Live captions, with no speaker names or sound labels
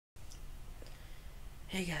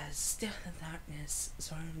Hey guys, still in the darkness.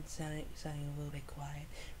 Sorry I'm sounding a little bit quiet.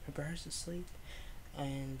 My brother's asleep,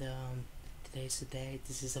 and today's the day.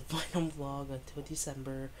 This is a final vlog until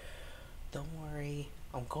December. Don't worry,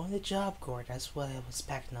 I'm going to Job Corps. That's what I was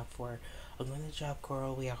packing up for. I'm going to Job Corps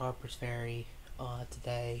all the way at Harper's Ferry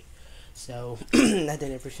today. So I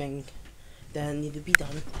did everything that needed to be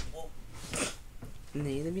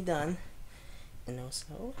done. And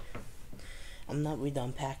also I'm not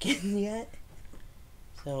redone packing yet.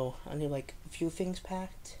 So I need like a few things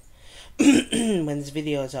packed. When this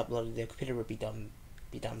video is uploaded, the computer will be done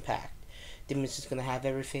packed. Then it's just gonna have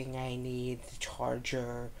everything I need: the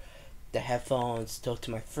charger, the headphones, talk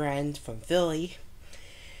to my friend from Philly,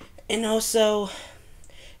 and also if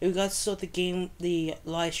you guys saw the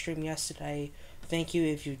live stream yesterday, thank you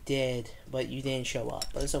if you did, but you didn't show up.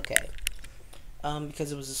 But it's okay.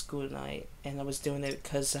 Because it was a school night, and I was doing it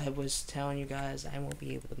because I was telling you guys I won't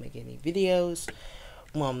be able to make any videos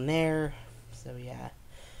while I'm there. So yeah.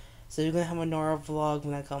 So you're gonna have a Nora vlog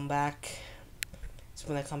when I come back. It's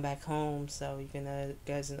when I come back home, so you're gonna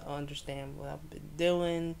guys understand what I've been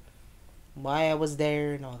doing, why I was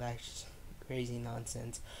there, and all that just crazy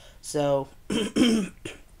nonsense. So this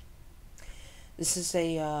is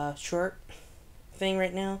a short thing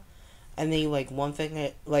right now. I need like one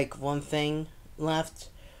thing left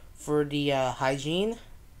for the hygiene,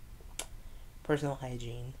 personal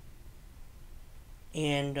hygiene,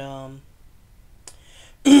 and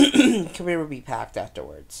career will be packed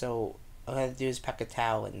afterwards. So all I have to do is pack a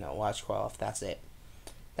towel and a washcloth. That's it.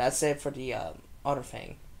 That's it for the other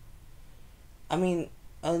thing. I mean,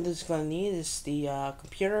 all I'm just gonna need is the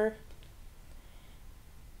computer.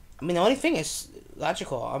 I mean, the only thing is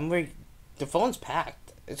logical. The phone's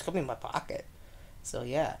packed. It's coming in my pocket. So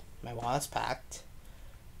yeah, my wallet's packed.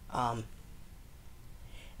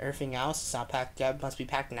 Everything else is not packed yet. Must be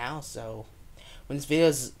packed now. So when this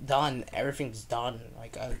video's done, everything's done.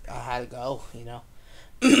 Like I had to go, you know.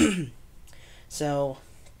 So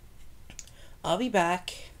I'll be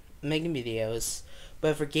back making videos,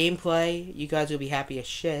 but for gameplay, you guys will be happy as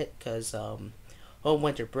shit because whole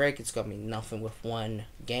winter break it's gonna be nothing with one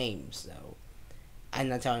game. So I'm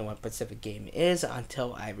not telling you what specific game is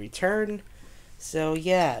until I return. So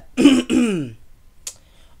yeah.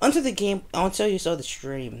 Until you saw the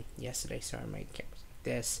stream yesterday. Sorry, my camera's like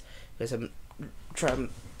this because I'm trying,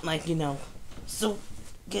 like, you know, so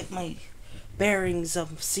get my bearings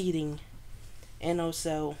of seating, and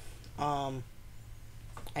also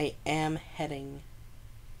I am heading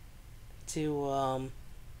to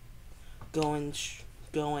going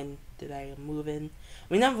today. I'm moving.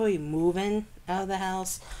 I mean, not really moving out of the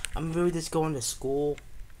house. I'm really just going to school.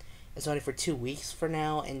 It's only for 2 weeks for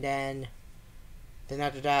now, and then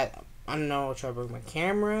after that, I don't know. I'll try to bring my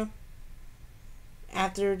camera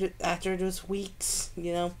after those weeks.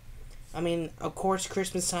 You know, I mean, of course,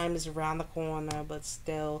 Christmas time is around the corner, but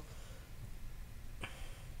still.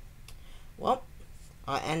 Well,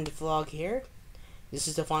 I'll end the vlog here. This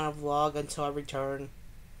is the final vlog until I return,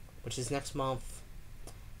 which is next month.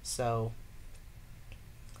 So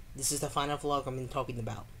this is the final vlog I've been talking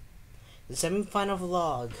about. The semi-final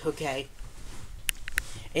vlog, okay?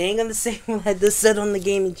 It ain't gonna say what I just said on the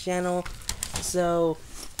gaming channel, so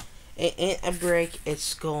it ain't a break.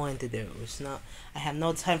 It's going to do. It's not. I have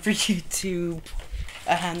no time for YouTube.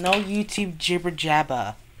 I have no YouTube jibber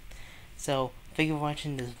jabber. So thank you for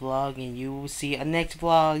watching this vlog, and you will see a next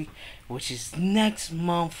vlog, which is next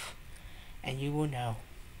month, and you will know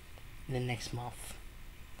in the next month.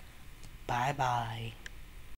 Bye bye.